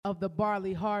of the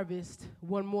barley harvest.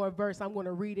 One more verse I'm going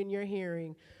to read in your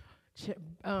hearing.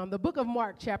 The book of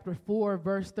Mark, chapter 4,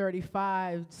 verse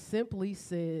 35, simply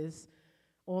says,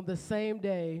 on the same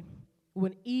day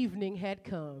when evening had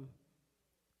come,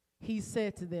 he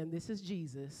said to them, this is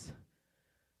Jesus,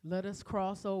 let us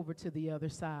cross over to the other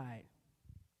side.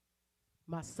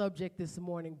 My subject this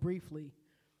morning, briefly,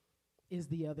 is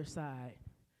the other side.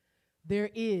 There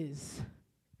is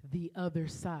the other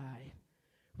side.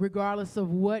 Regardless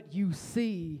of what you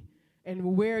see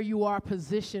and where you are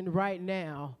positioned right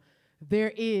now,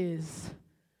 there is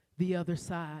the other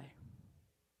side.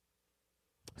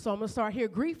 So I'm going to start here.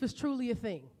 Grief is truly a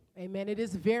thing. Amen. It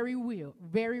is very real,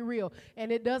 very real. And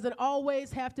it doesn't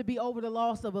always have to be over the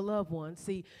loss of a loved one.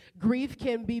 See, grief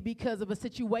can be because of a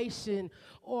situation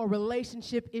or a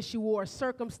relationship issue or a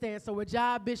circumstance or a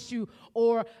job issue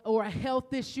or a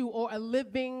health issue or a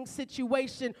living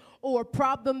situation or a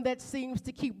problem that seems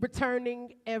to keep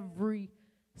returning every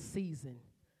season.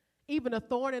 Even a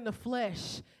thorn in the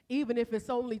flesh, even if it's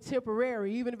only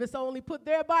temporary, even if it's only put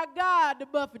there by God to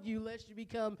buffet you, lest you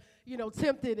become,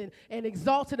 tempted and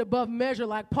exalted above measure,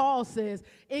 like Paul says,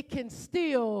 it can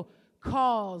still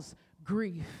cause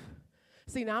grief.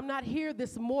 See, now I'm not here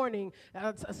this morning,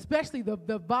 especially the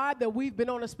vibe that we've been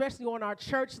on, especially on our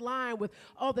church line with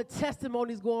all the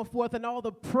testimonies going forth and all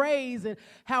the praise and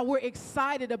how we're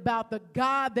excited about the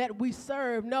God that we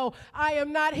serve. No, I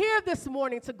am not here this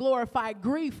morning to glorify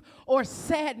grief or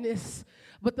sadness,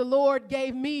 but the Lord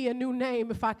gave me a new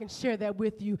name, if I can share that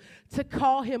with you, to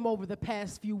call him over the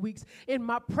past few weeks. In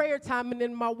my prayer time and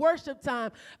in my worship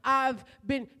time, I've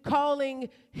been calling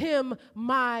him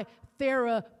my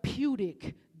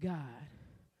therapeutic God.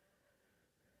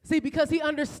 See, because he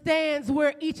understands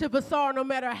where each of us are, no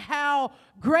matter how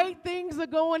great things are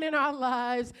going in our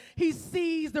lives. He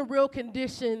sees the real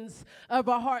conditions of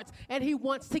our hearts, and he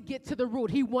wants to get to the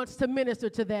root. He wants to minister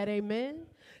to that, amen?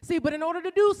 See, but in order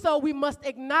to do so, we must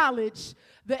acknowledge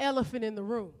the elephant in the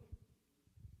room.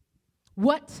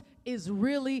 What is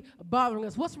really bothering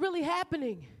us? What's really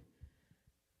happening?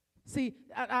 See,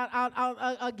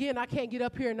 again, I can't get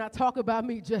up here and not talk about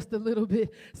me just a little bit.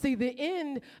 See, the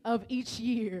end of each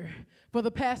year for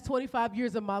the past 25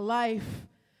 years of my life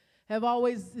has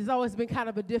always been kind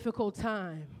of a difficult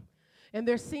time. And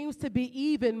there seems to be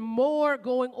even more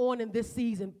going on in this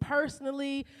season,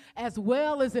 personally, as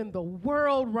well as in the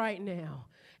world right now.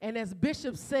 And as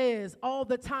Bishop says all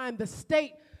the time, the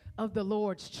state of the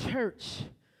Lord's church.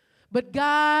 But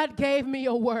God gave me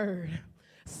a word.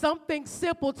 Something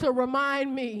simple to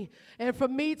remind me and for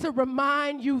me to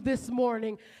remind you this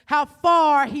morning how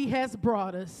far he has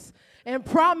brought us and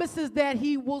promises that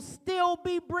he will still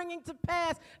be bringing to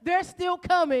pass. They're still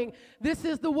coming. This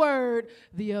is the word,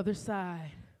 the other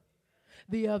side.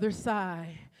 The other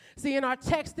side. See, in our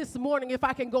text this morning, if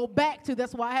I can go back to,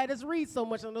 that's why I had us read so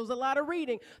much, and there was a lot of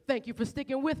reading. Thank you for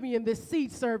sticking with me in this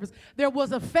seed service. There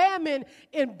was a famine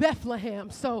in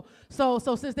Bethlehem. So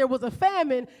since there was a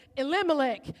famine,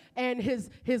 Elimelech and his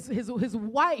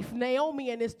wife,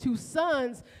 Naomi, and his two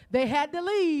sons, they had to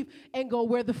leave and go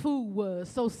where the food was.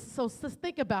 So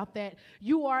think about that.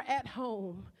 You are at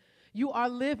home. You are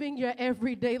living your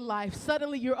everyday life.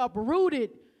 Suddenly you're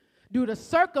uprooted due to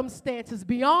circumstances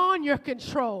beyond your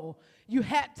control. You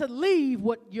had to leave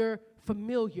what you're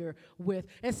familiar with.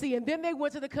 And then they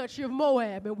went to the country of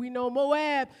Moab, and we know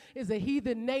Moab is a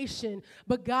heathen nation,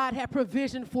 but God had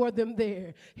provision for them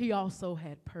there. He also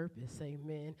had purpose,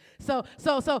 amen. So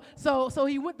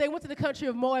they went to the country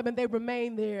of Moab, and they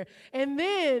remained there. And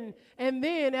then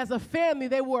as a family,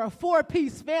 they were a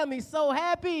four-piece family, so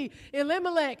happy.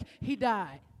 Elimelech, he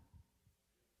died.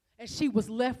 And she was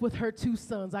left with her two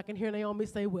sons. I can hear Naomi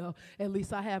say, well, at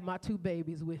least I have my two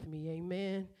babies with me,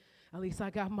 amen. At least I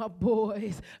got my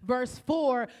boys. Verse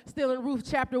 4, still in Ruth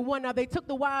chapter 1. Now they took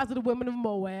the wives of the women of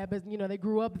Moab, as they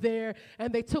grew up there,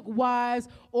 and they took wives,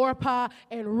 Orpah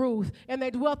and Ruth, and they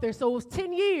dwelt there. So it was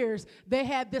 10 years they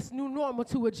had this new normal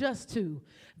to adjust to.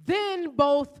 Then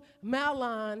both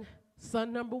Mahlon,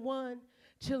 son number 1,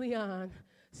 Chilion,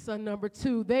 son number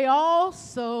 2, they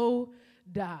also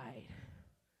died.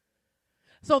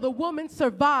 So the woman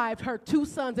survived her two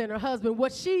sons and her husband.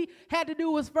 What she had to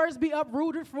do was first be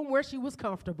uprooted from where she was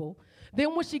comfortable.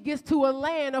 Then when she gets to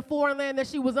a foreign land that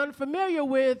she was unfamiliar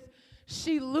with,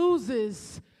 she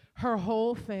loses her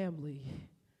whole family.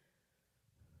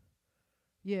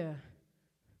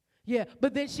 Yeah,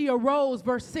 but then she arose,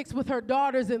 verse 6, with her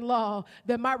daughters-in-law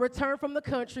that might return from the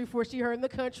country, for she heard in the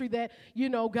country that,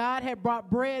 God had brought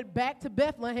bread back to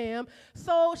Bethlehem.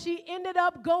 So she ended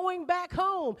up going back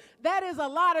home. That is a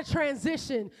lot of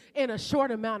transition in a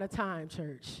short amount of time,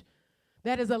 church.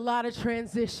 That is a lot of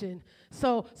transition.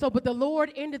 But the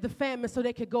Lord ended the famine so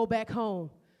they could go back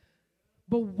home.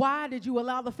 But why did you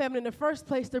allow the famine in the first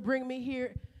place to bring me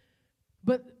here?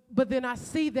 But then I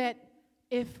see that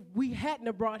if we hadn't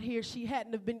have brought here, she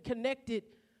hadn't have been connected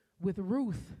with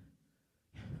Ruth.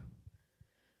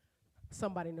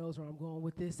 Somebody knows where I'm going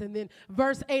with this. And then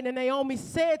verse 8, and Naomi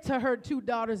said to her 2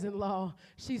 daughters-in-law,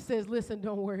 she says, listen,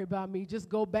 don't worry about me. Just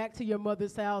go back to your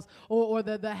mother's house or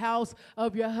the house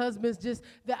of your husband's.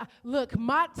 Look,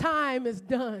 my time is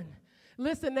done.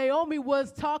 Listen, Naomi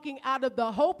was talking out of the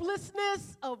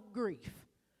hopelessness of grief.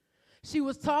 She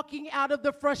was talking out of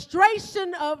the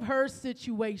frustration of her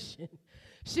situation.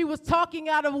 She was talking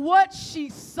out of what she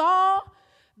saw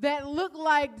that looked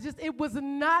like just it was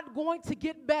not going to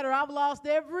get better. I've lost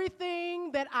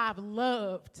everything that I've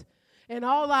loved, and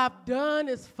all I've done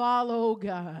is follow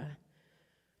God.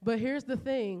 But here's the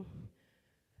thing.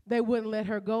 They wouldn't let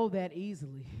her go that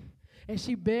easily. And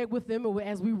she begged with them,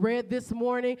 as we read this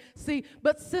morning.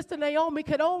 But Sister Naomi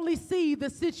could only see the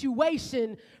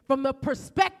situation from the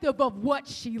perspective of what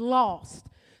she lost.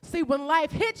 See, when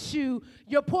life hits you,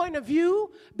 your point of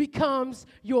view becomes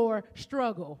your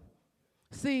struggle.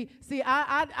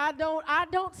 I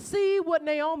don't see what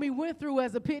Naomi went through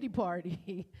as a pity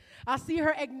party. I see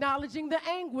her acknowledging the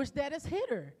anguish that has hit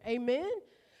her. Amen?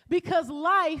 Because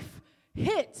life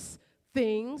hits,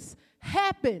 things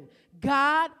happen.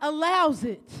 God allows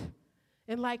it.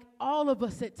 And like all of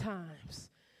us at times,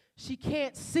 she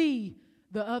can't see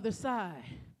the other side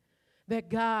that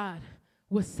God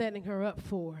was setting her up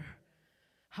for.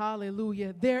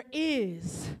 Hallelujah. There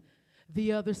is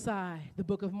the other side. The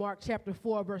book of Mark chapter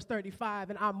 4 verse 35,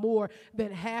 and I'm more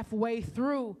than halfway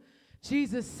through.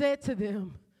 Jesus said to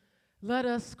them, let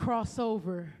us cross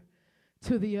over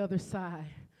to the other side.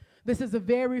 This is a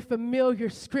very familiar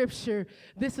scripture.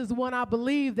 This is one I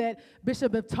believe that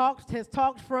Bishop has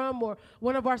talked from, or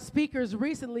one of our speakers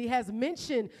recently has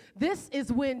mentioned. This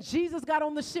is when Jesus got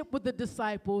on the ship with the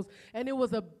disciples, and it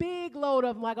was a big load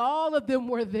of them, like all of them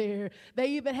were there. They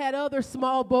even had other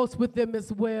small boats with them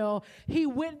as well. He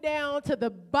went down to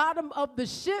the bottom of the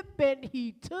ship and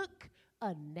he took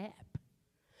a nap.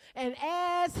 And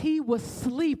as he was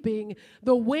sleeping,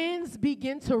 the winds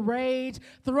began to rage,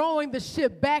 throwing the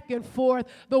ship back and forth.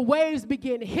 The waves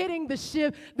began hitting the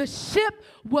ship. The ship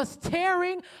was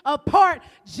tearing apart.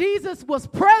 Jesus was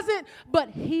present, but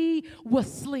he was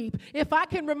asleep. If I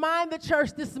can remind the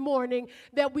church this morning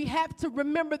that we have to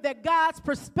remember that God's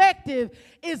perspective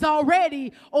is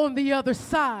already on the other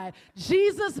side.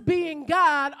 Jesus, being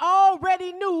God,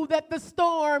 already knew that the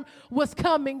storm was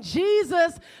coming.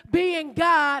 Jesus, being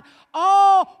God,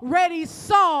 already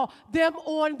saw them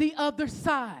on the other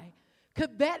side.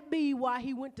 Could that be why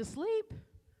he went to sleep?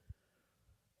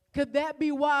 Could that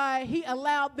be why he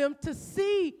allowed them to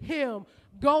see him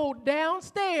go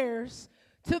downstairs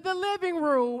to the living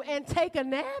room and take a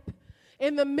nap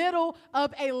in the middle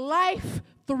of a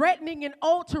life-threatening and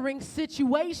altering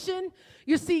situation?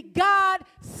 You see, God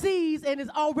sees and is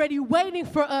already waiting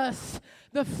for us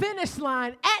at the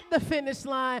finish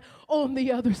line on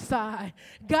the other side.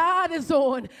 God is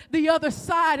on the other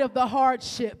side of the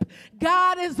hardship.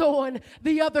 God is on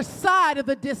the other side of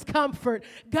the discomfort.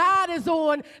 God is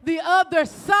on the other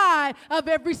side of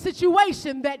every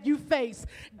situation that you face.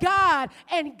 God,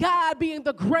 and God being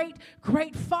the great,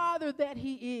 great Father that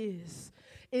he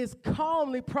is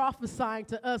calmly prophesying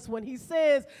to us when he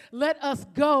says, let us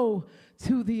go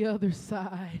to the other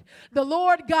side. The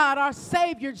Lord God, our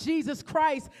Savior, Jesus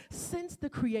Christ, since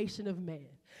the creation of man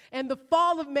and the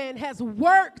fall of man, has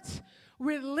worked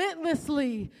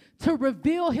relentlessly to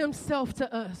reveal himself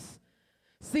to us.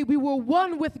 See, we were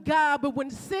one with God, but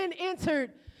when sin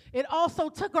entered, it also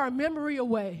took our memory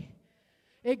away.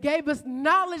 It gave us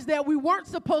knowledge that we weren't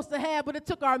supposed to have, but it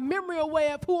took our memory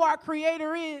away of who our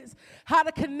Creator is, how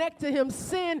to connect to him.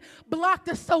 Sin blocked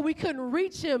us so we couldn't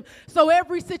reach him. So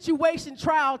every situation,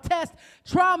 trial, test,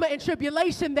 trauma, and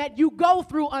tribulation that you go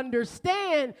through,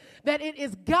 understand that it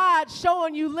is God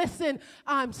showing you, listen,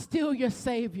 I'm still your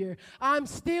Savior. I'm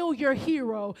still your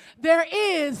hero. There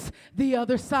is the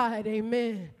other side.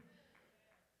 Amen.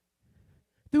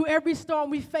 Through every storm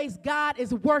we face, God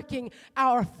is working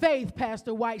our faith,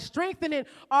 Pastor White, strengthening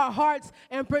our hearts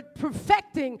and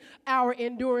perfecting our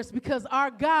endurance, because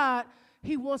our God,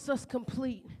 he wants us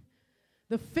complete.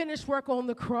 The finished work on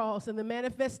the cross and the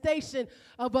manifestation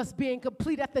of us being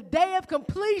complete at the day of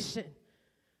completion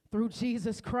through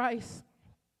Jesus Christ.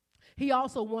 He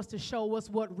also wants to show us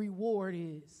what reward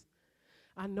is.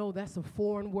 I know that's a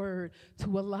foreign word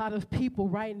to a lot of people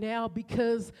right now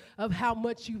because of how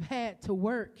much you've had to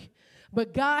work.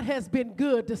 But God has been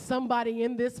good to somebody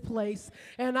in this place.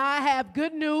 And I have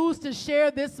good news to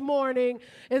share this morning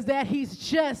is that he's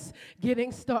just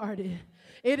getting started.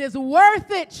 It is worth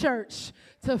it, church,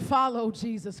 to follow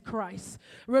Jesus Christ.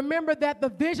 Remember that the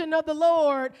vision of the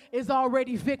Lord is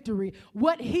already victory.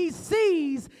 What he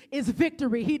sees is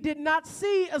victory. He did not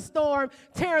see a storm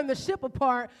tearing the ship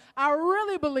apart. I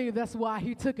really believe that's why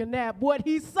he took a nap. What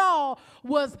he saw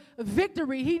was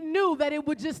victory. He knew that it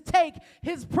would just take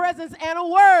his presence and a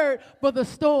word for the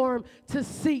storm to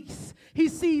cease. He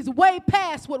sees way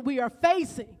past what we are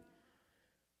facing.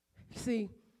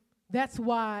 See, that's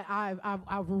why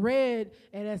I've read,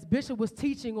 and as Bishop was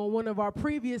teaching on one of our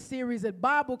previous series at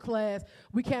Bible class,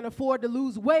 We Can't Afford to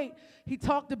Lose Weight, he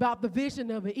talked about the vision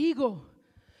of an eagle.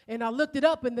 And I looked it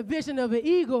up, and the vision of an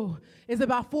eagle is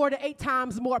about 4 to 8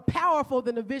 times more powerful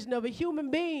than the vision of a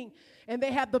human being. And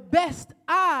they have the best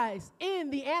eyes in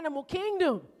the animal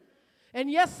kingdom. And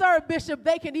yes, sir, Bishop,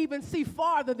 they can even see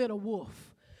farther than a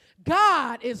wolf.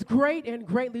 God is great and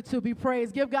greatly to be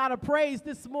praised. Give God a praise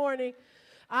this morning.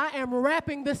 I am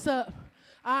wrapping this up.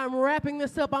 I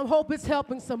hope it's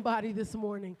helping somebody this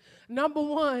morning. Number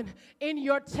one, in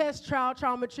your test, trial,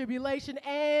 trauma, tribulation,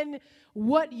 and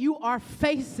what you are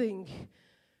facing.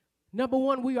 Number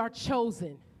one, we are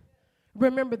chosen.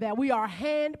 Remember that. We are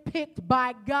handpicked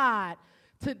by God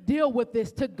to deal with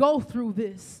this, to go through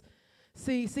this.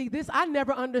 See, this, I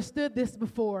never understood this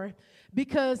before.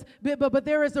 But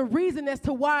there is a reason as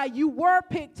to why you were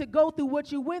picked to go through what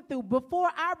you went through. Before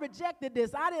I rejected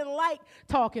this, I didn't like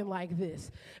talking like this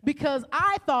because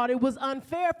I thought it was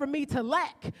unfair for me to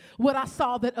lack what I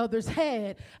saw that others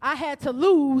had. I had to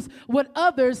lose what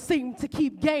others seemed to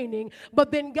keep gaining.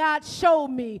 But then God showed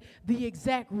me the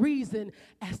exact reason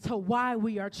as to why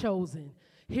we are chosen.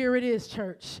 Here it is,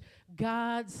 church.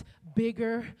 God's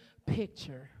bigger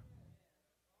picture.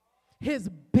 His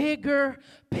bigger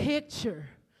picture.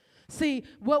 See,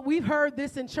 what we've heard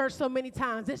this in church so many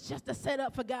times, it's just a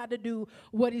setup for God to do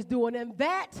what he's doing. And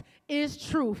that is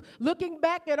truth. Looking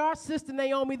back at our sister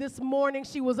Naomi this morning,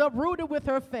 she was uprooted with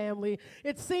her family.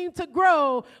 It seemed to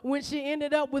grow when she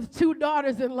ended up with 2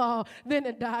 daughters-in-law. Then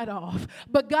it died off.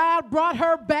 But God brought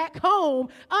her back home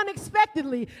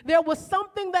unexpectedly. There was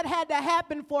something that had to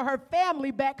happen for her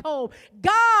family back home.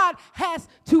 God has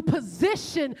to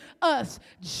position us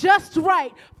just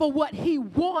right for what he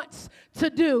wants to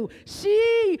do.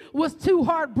 She was too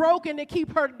heartbroken to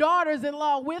keep her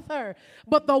daughters-in-law with her.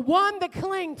 But the one that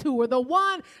clung to her, the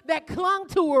one that clung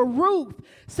to her, Ruth,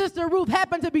 Sister Ruth,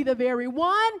 happened to be the very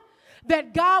one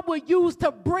that God would use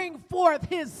to bring forth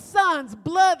his son's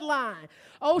bloodline.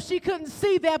 Oh, she couldn't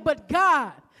see that, but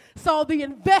God saw the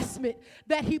investment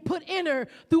that he put in her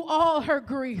through all her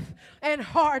grief and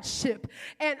hardship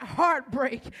and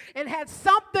heartbreak, and had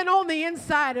something on the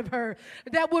inside of her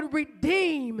that would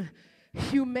redeem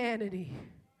humanity.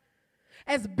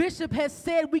 As Bishop has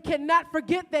said, we cannot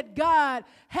forget that God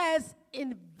has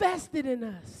invested in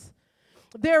us.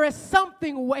 There is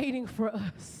something waiting for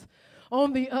us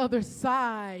on the other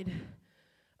side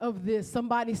of this.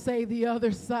 Somebody say the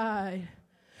other side.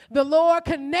 The Lord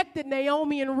connected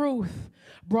Naomi and Ruth,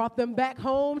 brought them back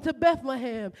home to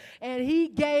Bethlehem, and he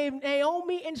gave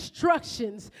Naomi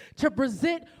instructions to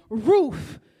present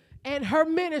Ruth and her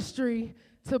ministry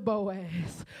to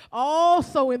Boaz,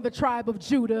 also in the tribe of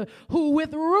Judah, who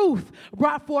with Ruth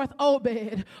brought forth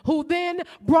Obed, who then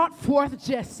brought forth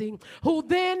Jesse, who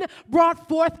then brought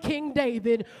forth King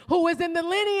David, who is in the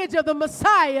lineage of the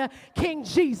Messiah, King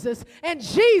Jesus, and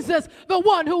Jesus, the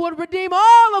one who would redeem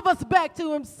all of us back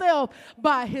to himself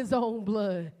by his own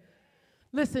blood.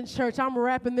 Listen, church, I'm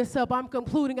wrapping this up. I'm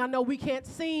concluding. I know we can't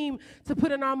seem to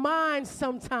put in our minds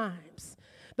sometimes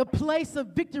the place of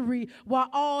victory while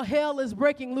all hell is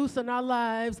breaking loose in our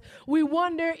lives. We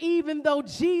wonder, even though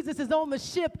Jesus is on the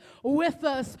ship with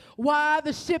us, why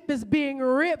the ship is being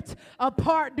ripped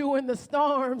apart during the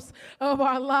storms of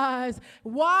our lives.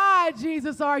 Why,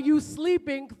 Jesus, are you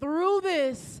sleeping through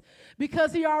this?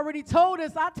 Because he already told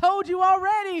us, I told you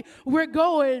already, we're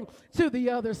going to the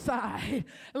other side.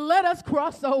 Let us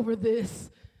cross over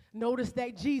this. Notice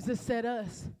that Jesus said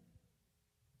us.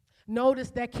 Notice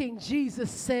that King Jesus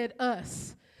said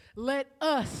us. Let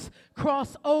us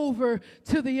cross over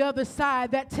to the other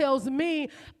side. That tells me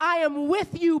I am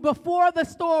with you before the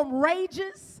storm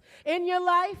rages in your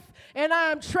life, and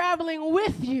I am traveling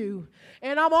with you.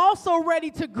 And I'm also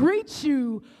ready to greet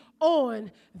you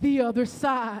on the other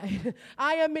side.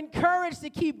 I am encouraged to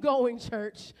keep going,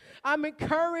 church. I'm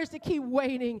encouraged to keep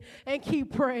waiting and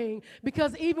keep praying,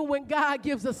 because even when God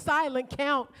gives a silent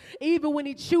count, even when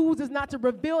he chooses not to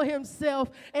reveal himself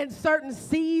in certain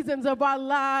seasons of our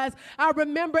lives, I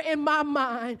remember in my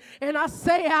mind, and I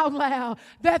say out loud,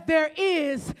 that there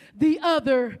is the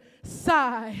other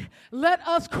side. Let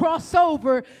us cross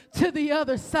over to the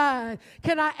other side.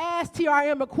 Can I ask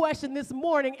TRM a question this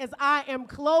morning as I am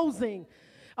closing?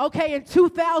 Okay, in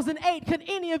 2008, could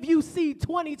any of you see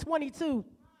 2022?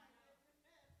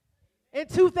 In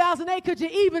 2008, could you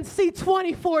even see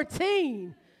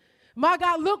 2014? My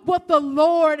God, look what the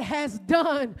Lord has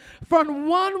done from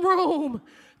one room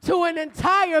to an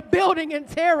entire building and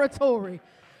territory.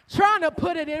 Trying to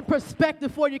put it in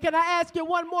perspective for you. Can I ask you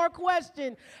one more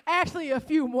question? Actually, a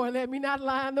few more. Let me not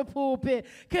lie in the pulpit.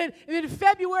 In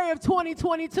February of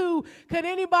 2022, could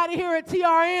anybody here at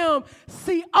TRM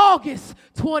see August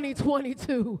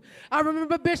 2022? I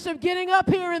remember Bishop getting up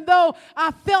here, and though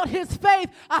I felt his faith,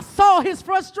 I saw his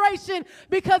frustration,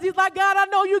 because he's like, God, I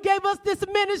know you gave us this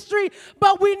ministry,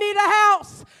 but we need a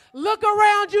house. Look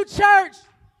around you, church.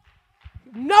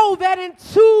 Know that in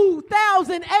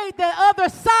 2008, the other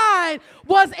side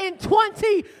was in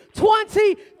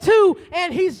 2022,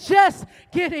 and he's just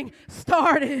getting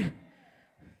started.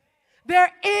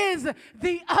 There is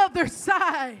the other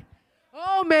side.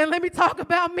 Oh, man, let me talk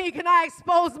about me. Can I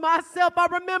expose myself? I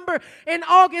remember in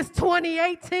August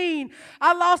 2018,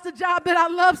 I lost a job that I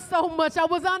loved so much. I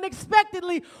was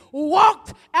unexpectedly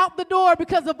walked out the door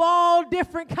because of all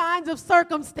different kinds of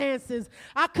circumstances.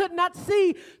 I could not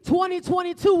see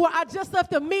 2022, where I just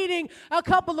left a meeting a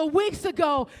couple of weeks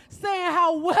ago saying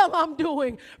how well I'm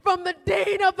doing, from the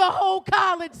dean of the whole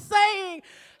college saying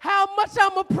how much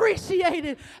I'm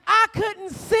appreciated. I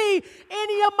couldn't see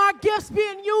any of my gifts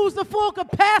being used to full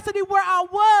capacity where I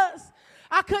was.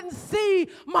 I couldn't see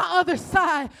my other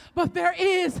side, but there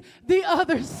is the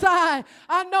other side.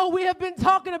 I know we have been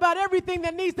talking about everything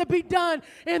that needs to be done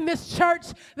in this church,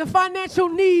 the financial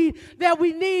need that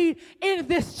we need in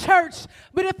this church.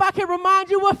 But if I can remind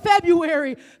you of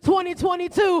February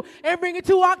 2022 and bring it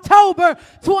to October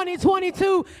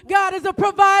 2022, God is a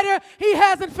provider. He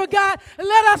hasn't forgot.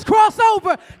 Let us cross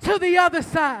over to the other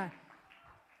side.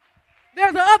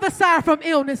 There's the other side from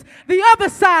illness, the other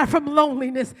side from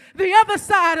loneliness, the other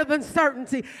side of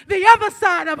uncertainty, the other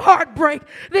side of heartbreak,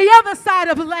 the other side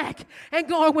of lack and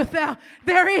going without.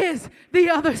 There is the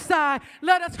other side.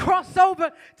 Let us cross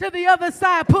over to the other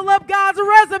side. Pull up God's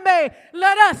resume.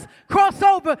 Let us cross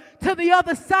over to the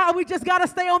other side. We just got to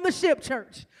stay on the ship,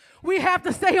 church. We have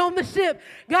to stay on the ship.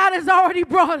 God has already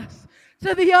brought us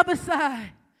to the other side.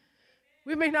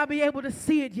 We may not be able to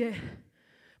see it yet,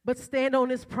 but stand on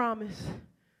his promise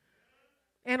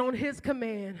and on his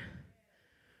command.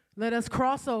 Let us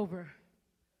cross over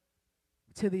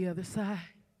to the other side.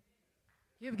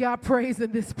 Give God praise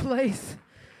in this place.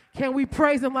 Can we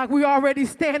praise him like we're already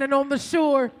standing on the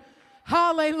shore?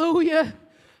 Hallelujah.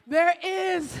 There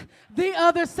is the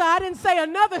other side. I didn't say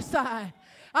another side.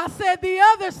 I said the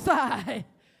other side.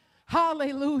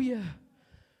 Hallelujah.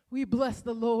 We bless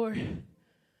the Lord.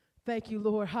 Thank you,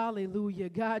 Lord. Hallelujah.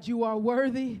 God, you are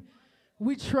worthy.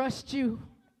 We trust you.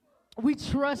 We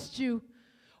trust you.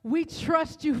 We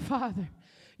trust you, Father.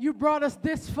 You brought us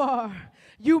this far.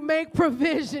 You make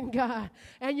provision, God,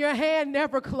 and your hand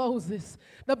never closes.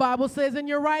 The Bible says, in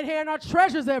your right hand are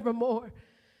treasures evermore.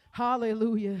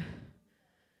 Hallelujah.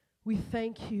 We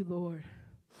thank you, Lord.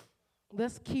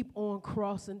 Let's keep on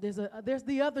crossing. There's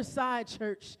the other side,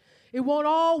 church. It won't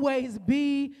always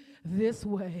be this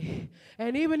way.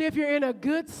 And even if you're in a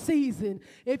good season,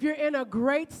 if you're in a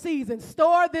great season,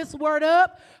 store this word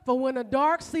up for when a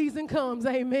dark season comes.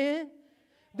 Amen.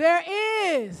 There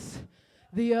is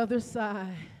the other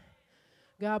side.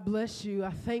 God bless you. I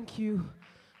thank you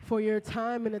for your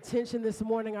time and attention this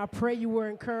morning. I pray you were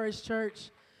encouraged,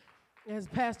 church. As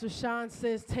Pastor Sean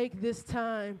says, take this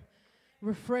time,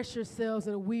 refresh yourselves,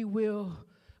 and we will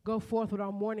go forth with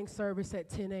our morning service at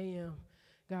 10 a.m.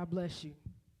 God bless you.